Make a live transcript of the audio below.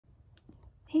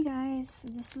Hey guys,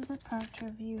 this is a product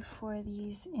review for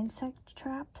these insect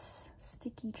traps,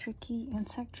 sticky tricky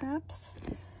insect traps.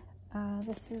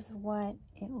 This is what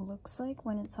it looks like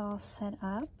when it's all set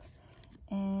up,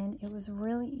 and it was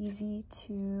really easy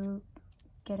to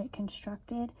get it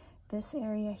constructed. This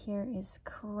area here is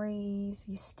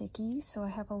crazy sticky, so I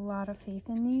have a lot of faith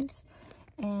in these.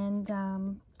 And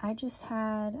I just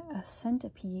had a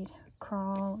centipede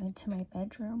crawl into my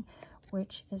bedroom,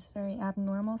 which is very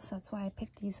abnormal, so that's why I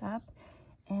picked these up,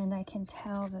 and I can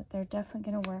tell that they're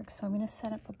definitely going to work. So I'm going to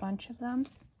set up a bunch of them,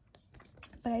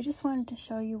 but I just wanted to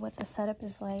show you what the setup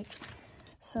is like.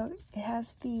 So it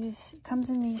has these, it comes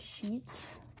in these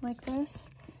sheets like this,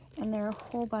 and there are a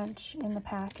whole bunch in the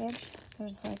package.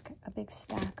 There's like a big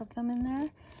stack of them in there,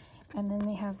 and then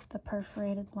they have the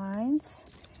perforated lines.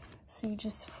 So you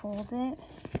just fold it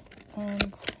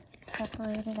and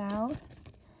separate it out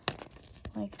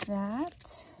like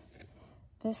that.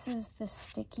 This is the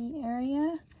sticky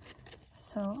area.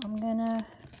 So I'm gonna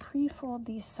pre-fold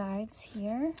these sides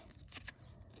here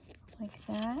like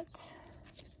that.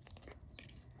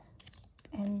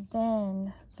 And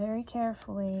then very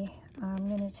carefully, I'm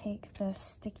gonna take the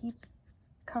sticky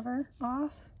cover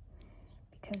off,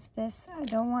 because this, I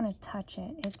don't want to touch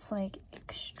it. It's like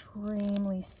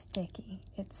extremely sticky.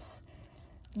 It's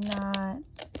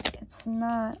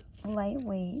not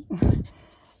lightweight.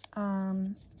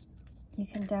 You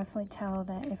can definitely tell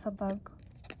that if a bug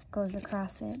goes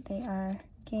across it, they are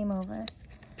game over.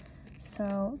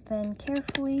 So then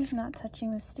carefully, not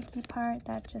touching the sticky part,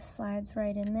 that just slides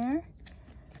right in there.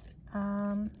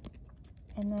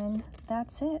 And then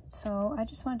that's it. So I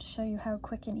just wanted to show you how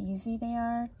quick and easy they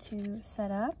are to set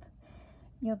up.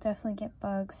 You'll definitely get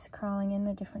bugs crawling in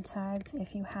the different sides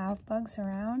if you have bugs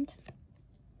around.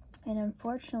 And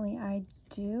unfortunately I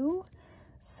do.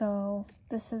 So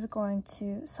this is going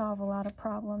to solve a lot of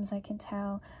problems, I can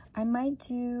tell. I might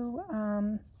do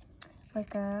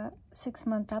like a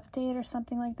 6-month update or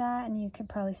something like that, and you could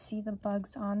probably see the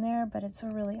bugs on there, but it's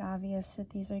really obvious that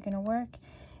these are going to work,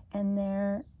 and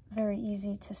they're very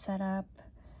easy to set up.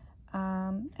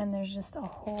 And there's just a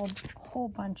whole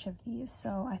bunch of these,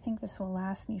 so I think this will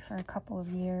last me for a couple of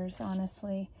years,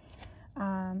 honestly.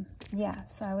 Yeah,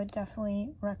 so I would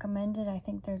definitely recommend it. I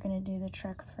think they're going to do the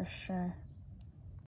trick for sure.